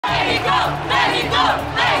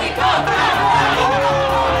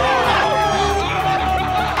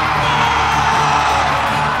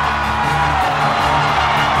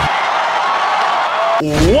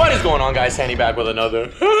What's going on, guys? Santi back with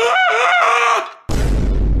another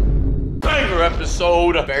banger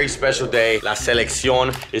episode. A very special day. La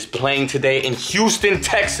Selección is playing today in Houston,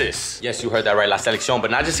 Texas. Yes, you heard that right, La Selección,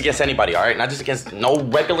 but not just against anybody, all right? Not just against no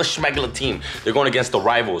regular schmegular team. They're going against the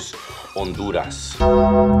rivals, Honduras.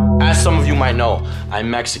 As some of you might know,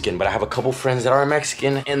 I'm Mexican, but I have a couple friends that are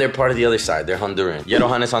Mexican, and they're part of the other side. They're Honduran.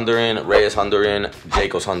 Gero is Honduran, Reys is Honduran,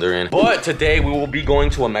 Jaco's Honduran. But today we will be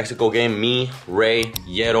going to a Mexico game. Me, Rey,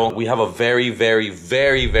 Gero. We have a very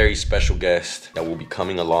special guest that will be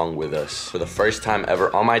coming along with us. For the first time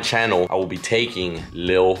ever on my channel, I will be taking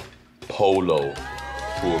Lil Polo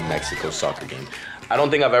to a Mexico soccer game. I don't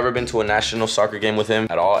think I've ever been to a national soccer game with him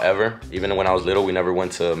at all, ever. Even when I was little, we never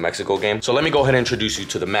went to a Mexico game. So let me go ahead and introduce you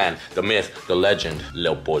to the man, the myth, the legend,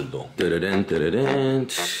 Leopoldo.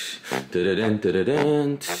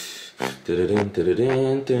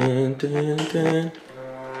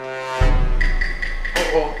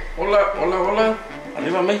 Oh, hola.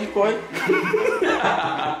 Arriba Mexico, eh?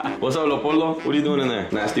 What's up, Leopoldo? What are you doing in there?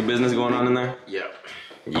 Nasty business going on in there? Yeah.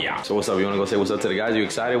 So what's up? You wanna go say what's up to the guys? You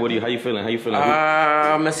excited? How you feeling? Me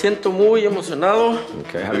siento muy emocionado.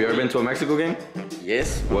 Okay. Have you ever been to a Mexico game?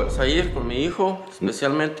 Yes. Vamos a ir con mi hijo,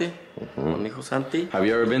 especialmente con mi hijo Santi. Have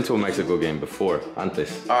you ever been to a Mexico game before?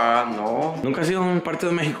 Antes? No. ¿Nunca has ido a un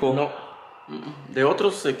partido de México? No. De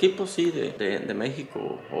otros equipos sí, de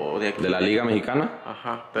México o de aquí. ¿De la Liga Mexicana?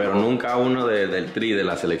 Ajá. Pero nunca uno del tri, de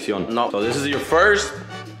la selección. No. So this is your first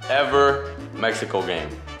ever Mexico game.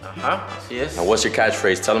 Ajá, así es. And what's your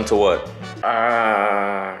catchphrase? Tell them to what?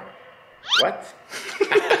 What?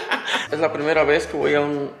 Es la primera vez que voy a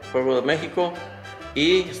un juego de México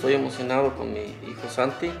y estoy emocionado con mi hijo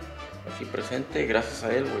Santi aquí presente. Gracias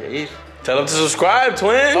a él voy a ir. Tell them to subscribe,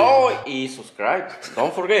 twin. Oh, y subscribe.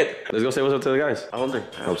 Don't forget. Let's go say what's up to the guys. ¿A dónde?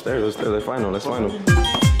 Upstairs. Let's find them.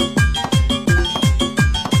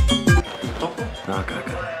 Okay.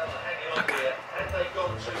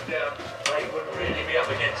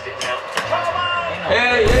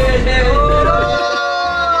 Hey.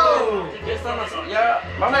 Ya,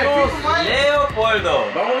 vámonos. Leopoldo.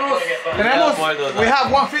 Vámonos. We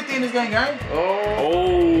have 150 in this game, gang.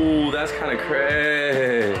 Oh, that's kind of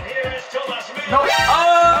crazy. No.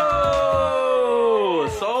 Oh,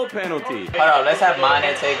 soul penalty. Hold on, let's have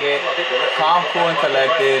Mane take it. Calm, cool, and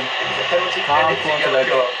collected.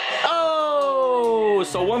 Oh,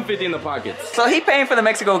 so 150 in the pockets. So he paying for the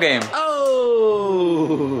Mexico game.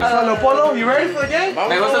 Oh. Leopoldo, you ready for the game?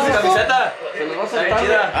 Me gusta su camiseta.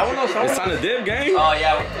 It's time to dip, gang. Oh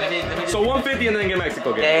yeah, let me. So 150 and then get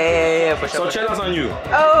Mexico game. Yeah, for sure. So chelas on you.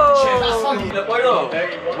 Oh, Leopoldo,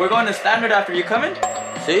 we're going to standard after you coming.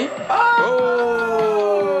 ¿Sí?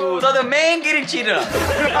 Oh. So the main getting cheated on. Fuck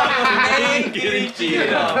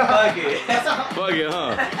it. Fuck it,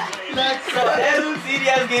 huh? So Edu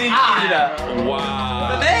Sirias getting cheated on.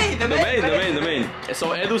 Wow. The main. So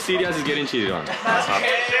Edu Sirias is getting cheated on.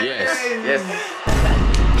 Yes.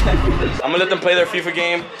 I'm gonna let them play their FIFA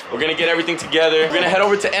game. We're gonna get everything together. We're gonna head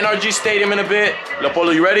over to NRG Stadium in a bit.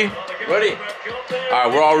 Leopoldo, you ready? Ready. All right,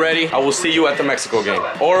 we're all ready. I will see you at the Mexico game.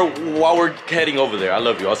 Or while we're heading over there. I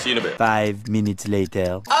love you. I'll see you in a bit. 5 minutes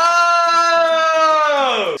later.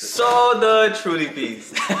 Oh! So the truly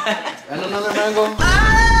piece. And another mango.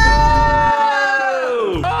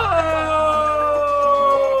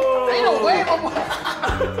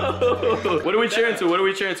 What are we cheering to? What are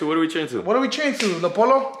we cheering to,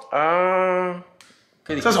 Leopoldo?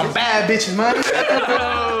 So some bad bitches, man.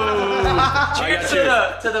 Cheers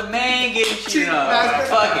to the man getting cheated on.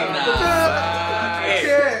 Fuck it, nah.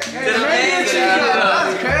 That's crazy.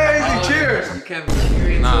 Cheers.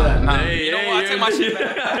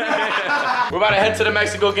 We're about to head to the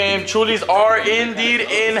Mexico game. Trulies are indeed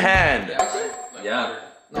in hand. Yeah.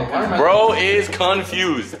 Bro is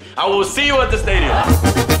confused. I will see you at the stadium.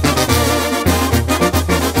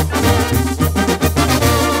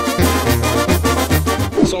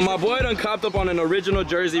 So my boy done copped up on an original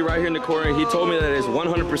jersey right here in the corner. He told me that it's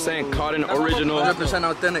 100% cotton original. 100%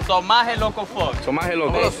 authentic. So maje loco fuck. So my hello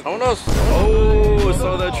goes. Vámonos. Oh,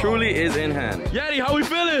 so the truly is in hand. Yeti, how we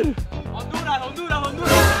feeling? Honduras.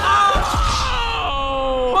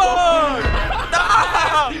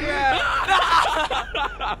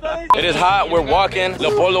 It is hot, we're walking,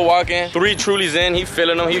 Leopoldo walking, 3 Trulies in, he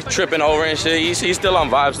feeling them, he's tripping over and shit. He's still on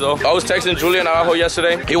vibes though. I was texting Julian Arajo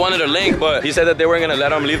yesterday. He wanted a link, but he said that they weren't gonna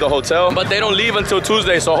let him leave the hotel. But they don't leave until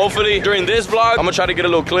Tuesday, so hopefully during this vlog, I'm gonna try to get a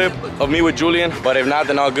little clip of me with Julian. But if not,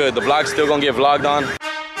 then all good. The vlog's still gonna get vlogged on.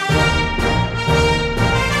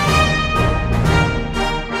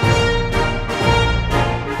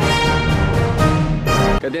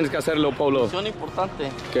 ¿Qué tienes que hacer, Leopoldo? Misión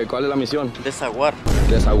importante. ¿Qué? ¿Cuál es la misión? Desaguar.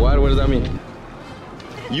 Desaguar, what does that mean?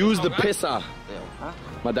 Use the pissa.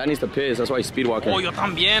 My dad needs to piss, that's why he's speed walking. Oh, yo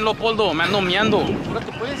también, Leopoldo. Me ando miando. Me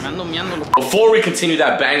ando miando. Before we continue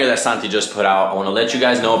that banger that Santi just put out, I want to let you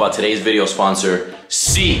guys know about today's video sponsor,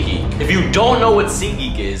 SeatGeek. If you don't know what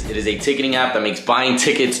SeatGeek is, it is a ticketing app that makes buying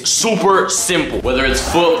tickets super simple. Whether it's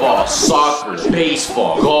football, soccer,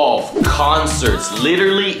 baseball, golf, concerts,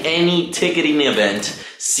 literally any ticketing event,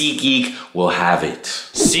 SeatGeek will have it.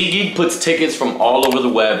 SeatGeek puts tickets from all over the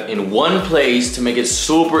web in one place to make it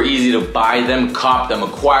super easy to buy them, cop them,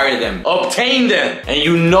 acquire them, obtain them. And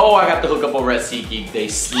you know I got the hookup over at SeatGeek. They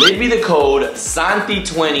slid me the code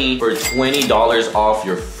SANTI20 for $20 off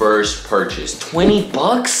your first purchase. 20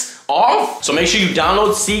 bucks off? So make sure you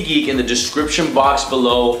download SeatGeek in the description box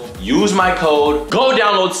below. Use my code. Go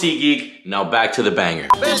download SeatGeek. Now back to the banger.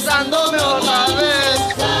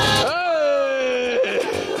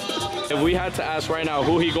 If we had to ask right now,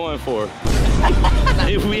 who he going for?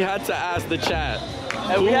 If we had to ask the chat,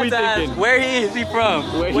 who we thinking? Where is he from?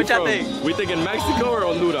 Which I think? We thinking Mexico or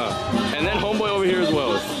Honduras? And then homeboy over here as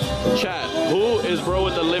well. Chat, who is bro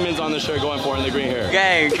with the lemons on the shirt going for in the green hair?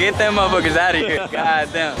 Gang, get them motherfuckers out of here. God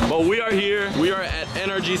damn. But we are here. We are at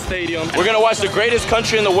NRG Stadium. We're gonna watch the greatest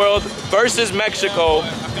country in the world versus Mexico.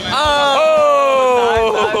 Oh!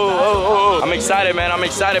 I'm excited, man. I'm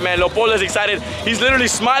excited, man. Leopoldo's excited. He's literally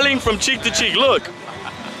smiling from cheek to cheek. Look.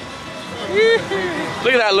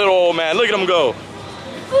 Look at that little old man. Look at him go.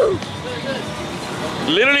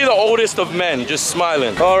 Literally the oldest of men, just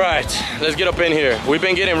smiling. All right, let's get up in here. We've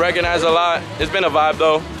been getting recognized a lot. It's been a vibe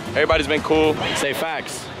though. Everybody's been cool. Say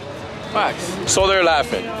facts. Facts. So they're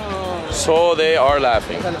laughing. So they are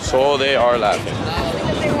laughing. So they are laughing.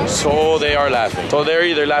 So they are laughing. So they're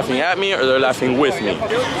either laughing at me or they're laughing with me.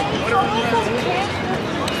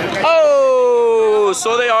 Oh,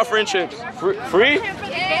 so they offering chips. Free?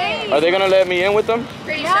 Are they gonna let me in with them?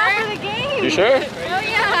 Yeah, for the game. You sure? Oh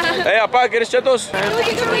yeah. Hey, apa, ¿quieres chetos?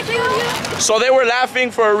 So they were laughing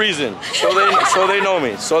for a reason. So they know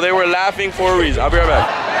me. So they were laughing for a reason. I'll be right back.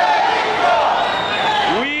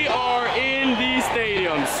 We are in the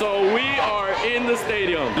stadium. So we are in the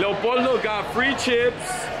stadium. Leopoldo got free chips.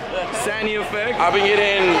 Santi effect. I've been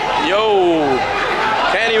getting,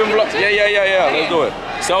 can't even block. Yeah. Let's do it.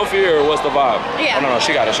 Selfie or what's the vibe? Yeah. Oh, no,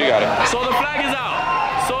 she got it. So the flag is out.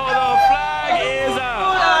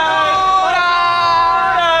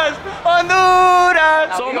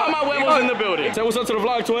 Honduras! So Mama Huevos in the building. Say what's up to the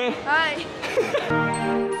vlog, twin. Hi.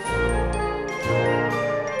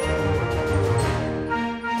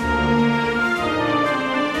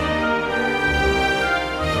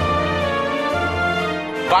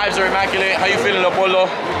 Vibes are immaculate. How you feeling, Leopoldo?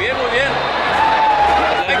 Muy bien, muy bien.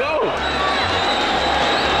 Let's go.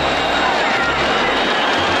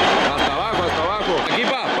 Hasta abajo. Aquí,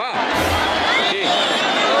 pa.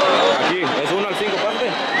 Aquí. Es 1 al 5, parte.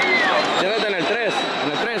 Siéntate en el 3.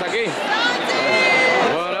 En el 3, aquí.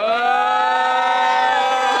 What up?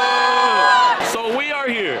 So we are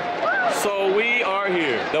here.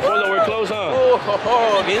 Leopoldo, we're close, huh?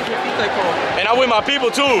 Bien cerquita, hijo. And I'm with my people,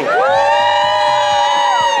 too.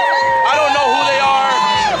 I don't know who they are,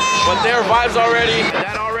 but their vibes already.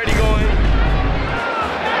 That already going.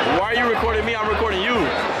 Why are you recording me? I'm recording you.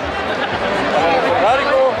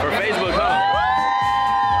 For Facebook, huh?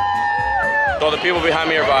 So the people behind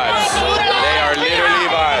me are vibes. They are literally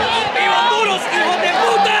vibes.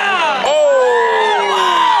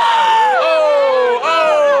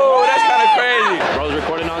 Oh, that's kind of crazy. Bro's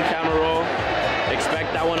recording on camera roll.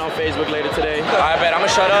 Expect that one on Facebook later today. I bet I'm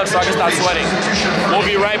gonna shut up so I can stop sweating. We'll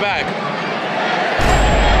be right back.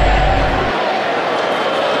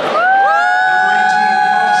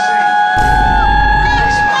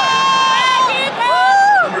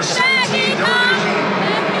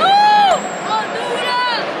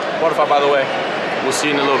 Waterfall, by the way. We'll see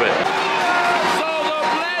you in a little bit. So the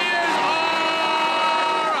players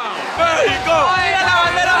are México. ¡Mira la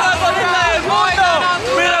bandera más bonita del mundo!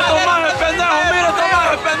 ¡Mira tu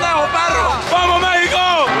maje, pendejo, perro! ¡Vamos,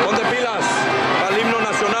 México! Ponte pilas al himno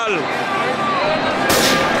nacional.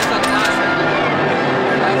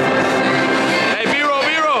 Hey,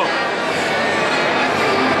 Vero.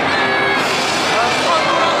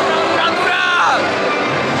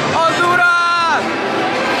 ¡Honduras!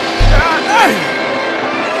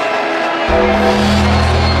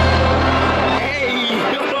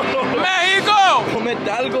 ¡México! Comete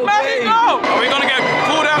algo, ¡México! Are we gonna get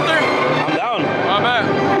food after? I'm down. I bet.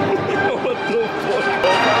 What the fuck?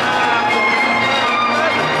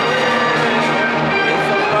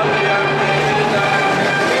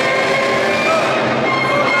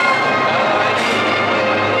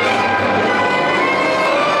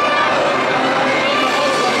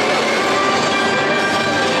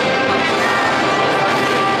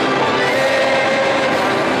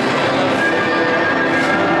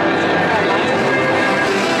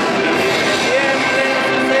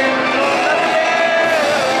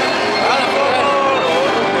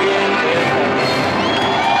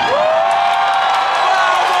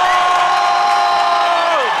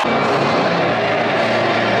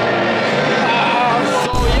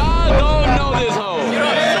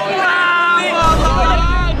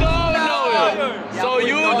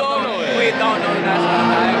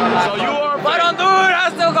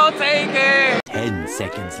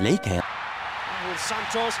 seconds later. With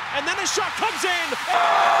Santos, and then a shot comes in.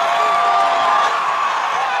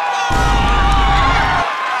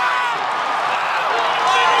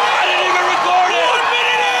 I didn't even record it. 1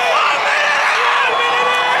 minute in. 1 minute in. 1 minute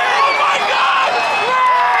in. Oh my God.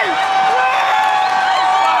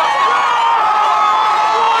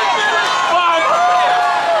 Fuck.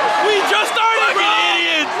 We just started, bro.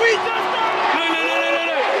 Idiots. We just started. No.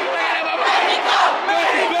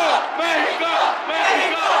 México.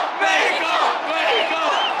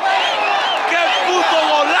 ¡Qué puto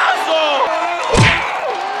golazo!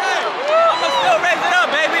 I'ma still raise it up,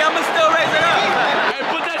 baby. I'ma still raise it up. Hey,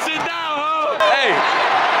 put that shit down, ho! Hey,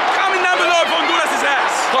 comment down below if Honduras is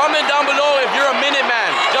ass. Comment down below if you're a minute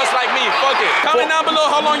man, just like me. Fuck it. Comment down below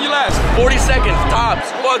how long you last. 40 seconds,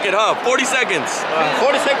 tops. Fuck it, huh? 40 seconds.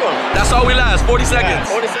 40 seconds. That's all we last, 40 seconds.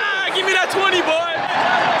 40 seconds. Ah, give me that 20, boy.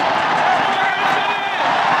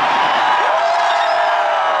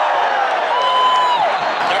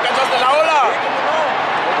 ¿Ya cachaste la ola?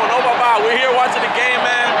 Como no, papá. We're here watching the game,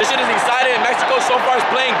 man. This shit is exciting. Mexico so far is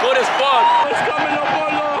playing good as fuck. It's coming,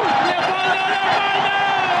 Leopoldo.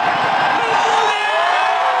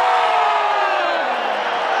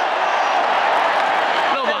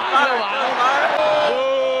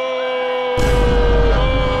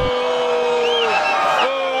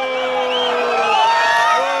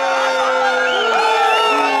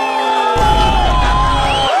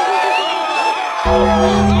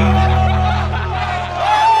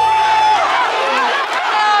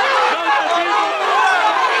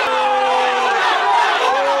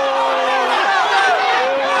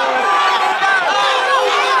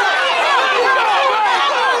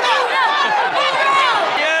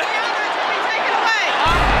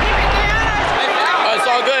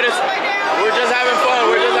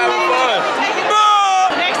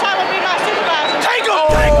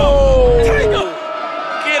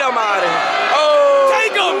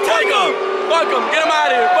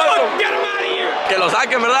 Que lo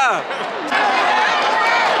saquen, ¿verdad?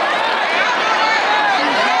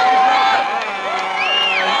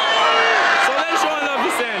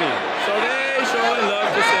 So they showing love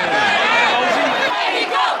to Santi.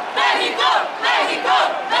 México, México, México,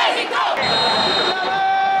 México.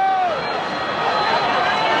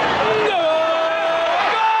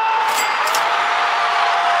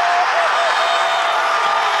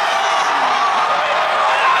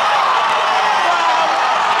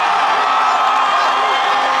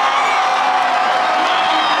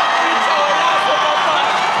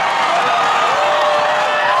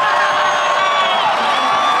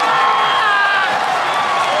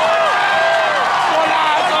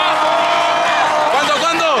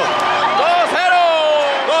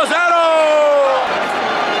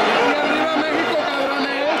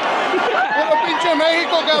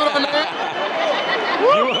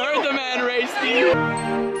 You heard the man, Reys.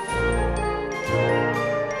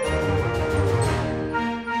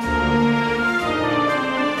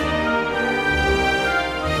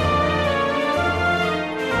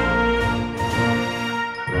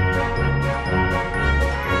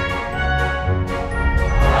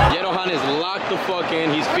 Gero is locked the fuck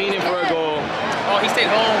in. He's fiending for a goal. Oh, he stayed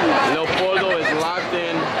home. Leopoldo is locked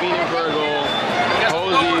in, fiending for a goal.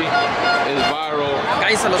 Josie is viral.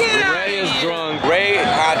 Ray is drunk. Ray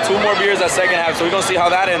had 2 more beers at second half, so we're gonna see how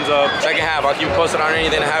that ends up. Second half, I'll keep you posted on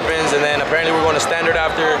anything that happens, and then apparently we're going to Standard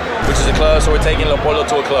after, which is a club, so we're taking Leopoldo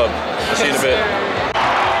to a club. I'll see you in a bit.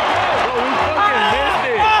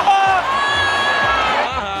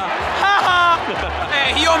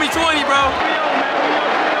 Hey, he owe me 20, bro.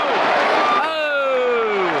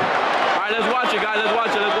 Alright, let's watch it, guys. Let's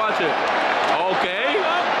watch it. Okay.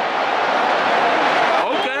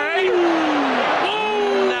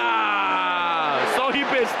 Nah. So he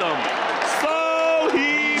bitched them. So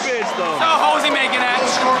how's he making that?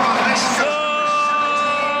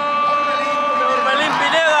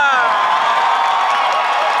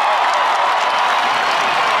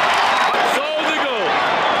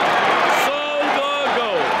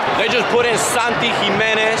 They just put in Santi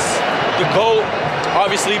Jimenez, the GOAT.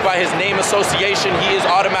 Obviously, by his name association, he is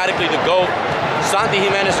automatically the GOAT. Santi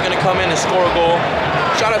Jimenez is gonna come in and score a goal.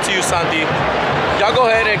 Shout out to you, Santi. Y'all go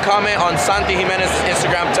ahead and comment on Santi Jimenez's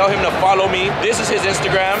Instagram. Tell him to follow me. This is his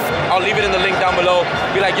Instagram. I'll leave it in the link down below.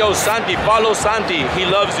 Be like, yo, Santi, follow Santi. He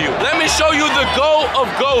loves you. Let me show you the GOAT of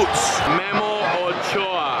GOATs. Memo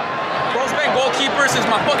Ochoa. Bro's been goalkeeper since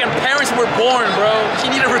my fucking parents were born, bro. He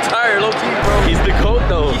need to retire, low key, bro. He's the GOAT,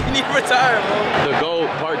 though. He need to retire, bro. The GOAT,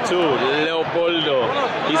 part 2, Leopoldo.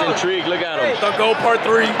 He's intrigued, look at him. The GOAT part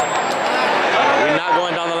 3. We're not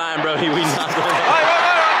going down the line, bro. We're not going down the line. Hey, hey,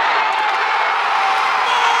 hey. Oh! All right, let's watch it, guys. Let's watch it. Okay. Let's watch it. Oh! All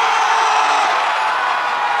right, let's watch it. Let's watch it. Okay.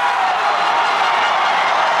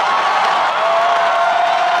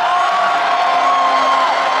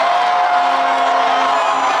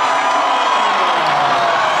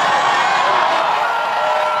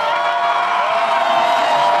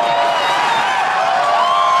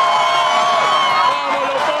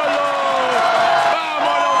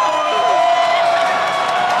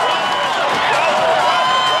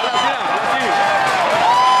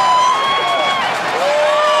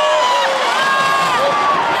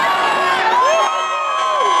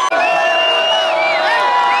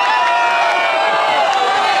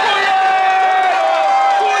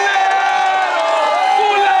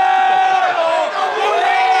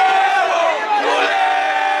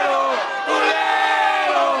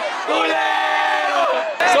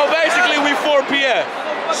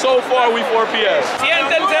 are we 4 p.m.?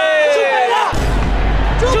 ¡Siéntense!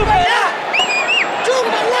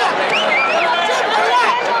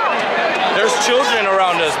 There's children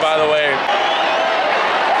around us, by the way.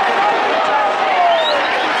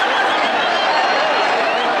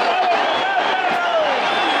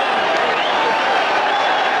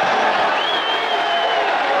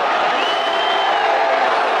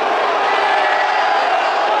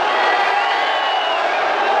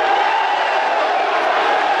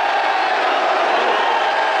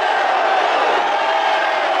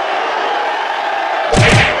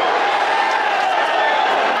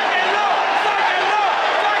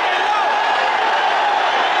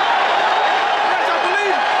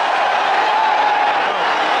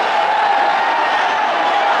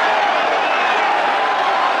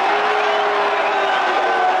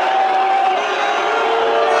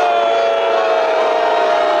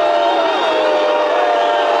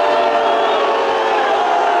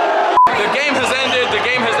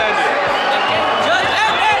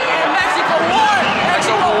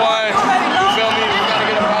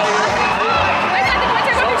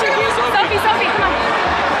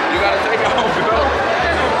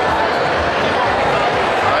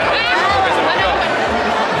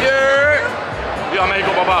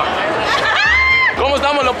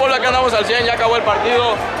 Leopoldo, acá andamos al 100, ya acabó el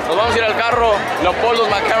partido. Nos vamos a ir al carro. Leopoldo's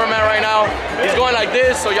my cameraman right now. He's going like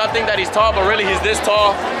this, so y'all think that he's tall, but really he's this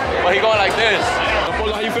tall. But he's going like this.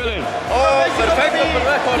 Leopoldo, how you feeling? Oh, perfecto,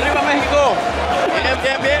 perfecto. Arriba México. Bien,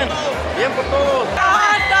 bien, bien. Bien por todos.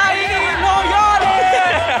 ¡Canta y no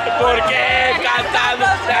llores! Porque cantando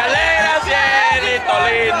se alegra cielito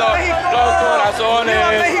lindo los corazones.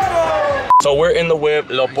 So we're in the whip.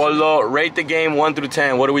 Leopoldo, rate the game 1 through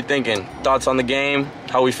 10. What are we thinking? Thoughts on the game?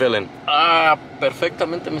 How we feeling?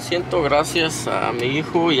 Perfectamente me siento gracias a mi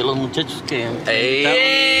hijo y a los muchachos que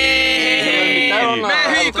Hey!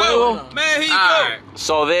 México, México.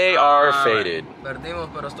 So they are faded. Perdimos,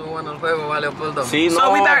 pero estuvo bueno el juego, vale, Leopoldo. Sí,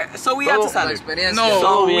 no. So we outstanding. La experiencia. No,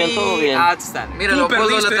 todo bien, todo bien. Outstanding. Mira,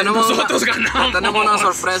 Leopoldo, le tenemos una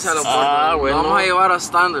sorpresa a Leopoldo. Bueno. Vamos a llevar a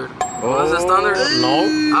Standard. ¿Conoces Standard?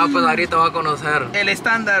 No. Pues ahorita va a conocer. El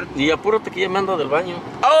estándar. Y apúrate que ya me ando del baño.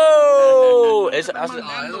 Oh! It's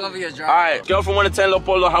gonna be a drop. all right, scale from 1 to 10,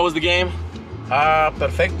 Leopoldo, how was the game?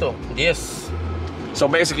 Perfecto. 10. So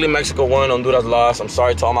basically, Mexico won, Honduras lost. I'm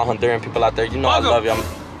sorry to all my Honduran people out there. You know I love you.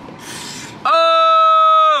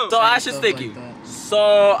 Oh! So I should stick you.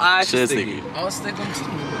 So I should stick you. I'll stick him too.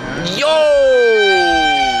 Yo!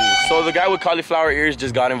 So the guy with cauliflower ears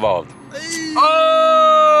just got involved.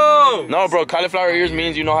 Oh! No, bro, cauliflower ears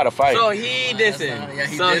means you know how to fight. So he didn't. Yeah,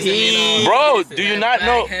 he So dissed he. Bro, do you not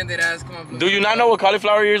know? Do you not know what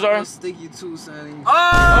cauliflower ears are? I'll stick you too, Santi.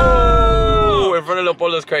 Oh! In front of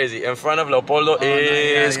Leopoldo is crazy. In front of Leopoldo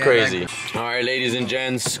is crazy. All right, ladies and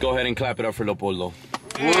gents, go ahead and clap it up for Leopoldo.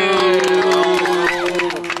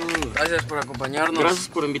 Gracias por acompañarnos. Gracias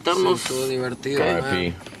por invitarnos. Estuvo divertido.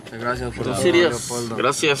 RIP. Gracias por todo, Serias. Leopoldo.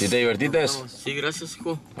 Gracias. ¿Sí te divertiste? Sí, gracias,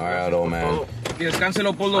 hijo. All right, old man. Que descanse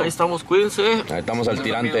Leopoldo. Ahí estamos, cuídense. Ahí estamos al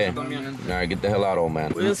tirante. All right, get the hell out, old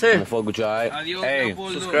man. Cuídense. I'm gonna fuck with you, all right? Adiós, Hey,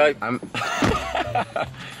 Leopoldo. Subscribe.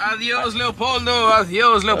 Adiós, Leopoldo.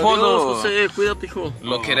 Adiós, Leopoldo. Adiós, José. Cuídate, hijo.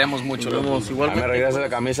 Lo queremos mucho, Nos vemos me igualmente. regresas la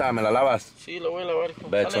camisa, ¿me la lavas? Sí, la voy a lavar, hijo.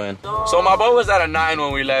 Bet, Dale. twin. So my boy was at a 9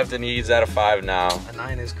 when we left, and he's at a 5 now. A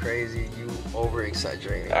 9 is crazy. You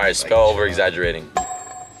over-exaggerating. All right, spell over exaggerating.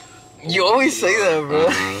 You always say that, bro.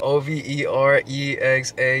 Overexaggeratia.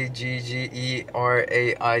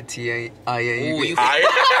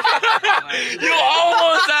 You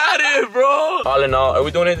almost had it, bro. All in all, are we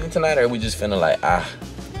doing anything tonight, or are we just finna like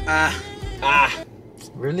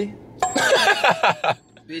Really?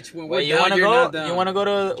 Bitch, when Well, we're you down, wanna you're go? not down. You wanna go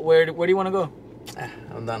to where do you want to go?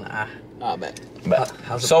 I'm done. Bet.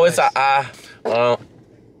 How's the So it's price?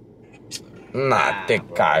 nah, te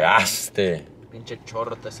cagaste. Pinche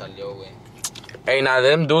chorro te salió, güey. Hey, now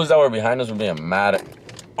them dudes that were behind us were being mad.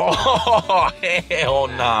 Oh, hell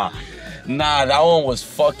nah. Nah, that one was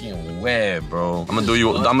fucking wet, bro. I'm gonna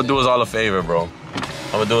do us all a favor, bro.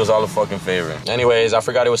 I'm gonna do us all a fucking favor. Anyways, I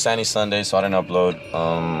forgot it was Santi Sunday, so I didn't upload.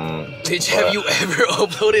 Bitch, have you ever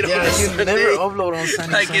uploaded on a You Sunday? never upload on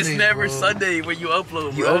Sunday. Like it's never bro. Sunday when you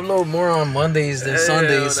upload, You bro. upload more on Mondays than Hell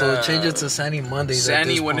Sundays, so nah. change it to Sunny Mondays. at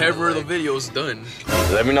Sandy, this point, whenever the like. video's done.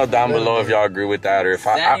 Let me know down below if y'all agree with that, or if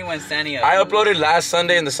I uploaded last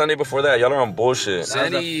Sunday and the Sunday before that. Y'all are on bullshit.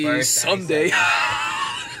 Sandy Sunday.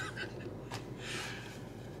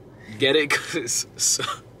 Get it? Cause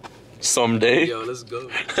Someday. Yo, let's go.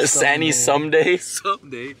 Santi someday.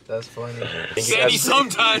 Someday. That's funny. Santi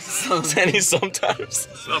sometimes. Santi sometimes.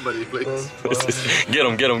 Somebody, please. Get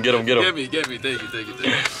him. Get me. Thank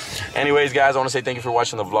you. Anyways, guys, I want to say thank you for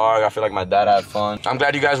watching the vlog. I feel like my dad had fun. I'm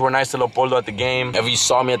glad you guys were nice to Leopoldo at the game. If you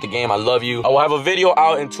saw me at the game, I love you. I will have a video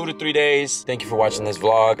out in 2 to 3 days. Thank you for watching this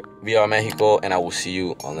vlog. Viva Mexico, and I will see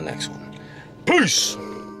you on the next one. Peace!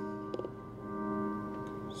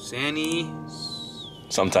 Santi.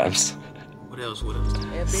 Sometimes. What else?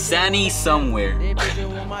 Santi somewhere. That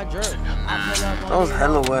was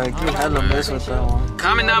hella whack. You hella mess with that one.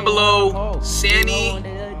 Comment down below. Santi.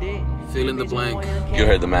 Fill in the blank. You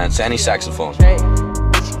heard the man. Santi saxophone.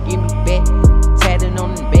 Give me back, tatted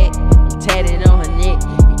on the back, I'm tatted on her neck.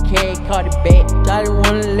 And carry caught it back. Shawty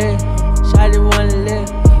wanna live, shawty wanna live,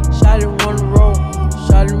 shawty wanna roll,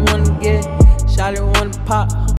 shawty wanna get, shawty wanna pop.